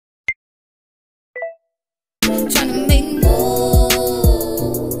Tryna make moves,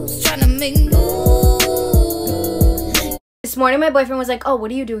 tryna make moves. This morning my boyfriend was like, oh,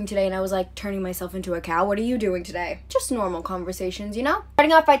 what are you doing today? And I was like, turning myself into a cow. What are you doing today? Just normal conversations, you know?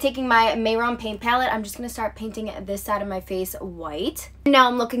 Starting off by taking my Mehron paint palette, I'm just gonna start painting this side of my face white. Now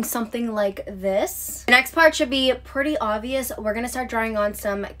I'm looking something like this. The next part should be pretty obvious. We're gonna start drawing on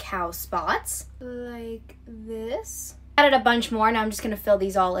some cow spots. Like this. Added a bunch more, now I'm just gonna fill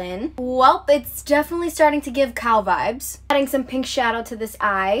these all in. Well, it's definitely starting to give cow vibes. Adding some pink shadow to this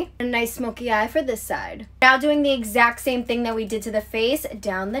eye. A nice smoky eye for this side. Now doing the exact same thing that we did to the face,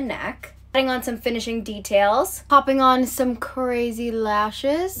 down the neck. Adding on some finishing details. Popping on some crazy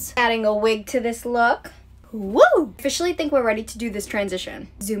lashes. Adding a wig to this look. Woo! Officially think we're ready to do this transition.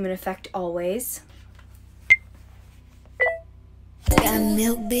 Zoom in effect always. Got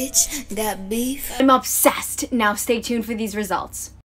milk, bitch, got beef. I'm obsessed. Now stay tuned for these results.